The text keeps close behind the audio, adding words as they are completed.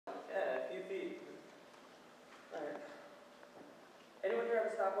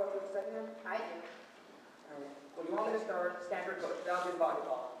to accept him? I do. Well, you want me to start standard coach, that'll be the body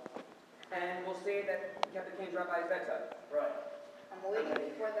call. And we'll say that Captain Kane's right by his bedside. Right. I'm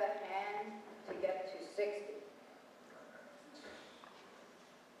waiting for the hand to get to 60.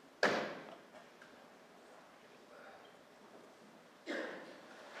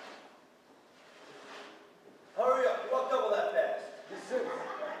 Hurry up, you won't double that fast. This is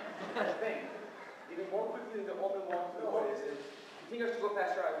I think. Even more quickly than the open wall to the What is it? Continue to go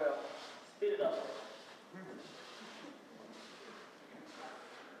faster, I will. Speed it up.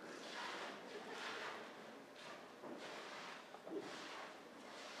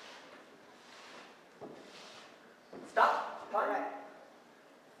 Stop. All Time. right.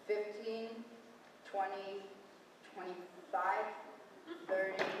 15, 20, 25,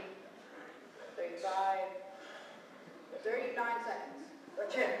 30, 35, 39 seconds. That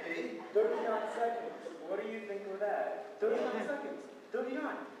can't be. 39 seconds. What do you think of that? 39 seconds. 39.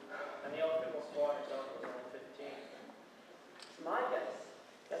 And the elephant will squat himself was only 15. It's my guess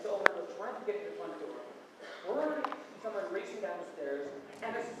that the old man was trying to get to the front door, heard someone racing down the stairs,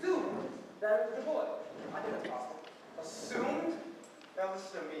 and assumed that it was a boy. I think that's possible. Assumed? Now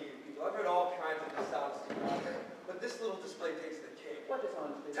listen to me, you people. I've heard all kinds of dishonesty out there, but this little display takes the cake. What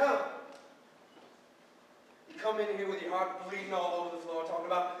dishonesty? Tell me. You come in here with your heart bleeding all over the floor talking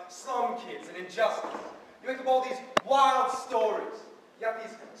about slum kids and injustice. You make up all these wild stories. You got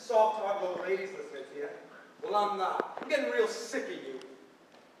these soft-hearted little ladies listening to you. Well, I'm not. I'm getting real sick of you.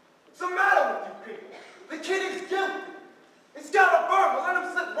 What's the matter with you people? The kid is guilty. He's got a burn. We'll let him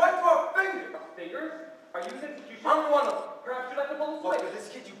slip right through our fingers. Fingers? Are you an institution? I'm one of them. Perhaps you'd like to pull a Look, switch? for this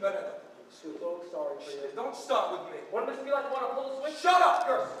kid, you better not. So sorry for you. Don't start with me. What does it feel like you want to pull a switch? Shut up!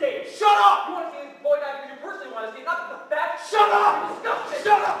 You're a stage. Shut up! You want to see this boy die because you personally want to see it, not the fact. Shut up! You're disgusting.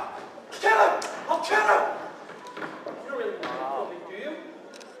 Shut up! Kill him! I'll kill him! You don't really want to kill me, do you?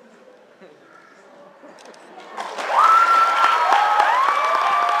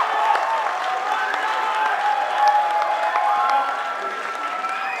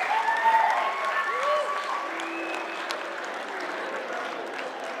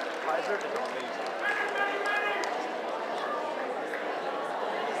 Kaiser did not mean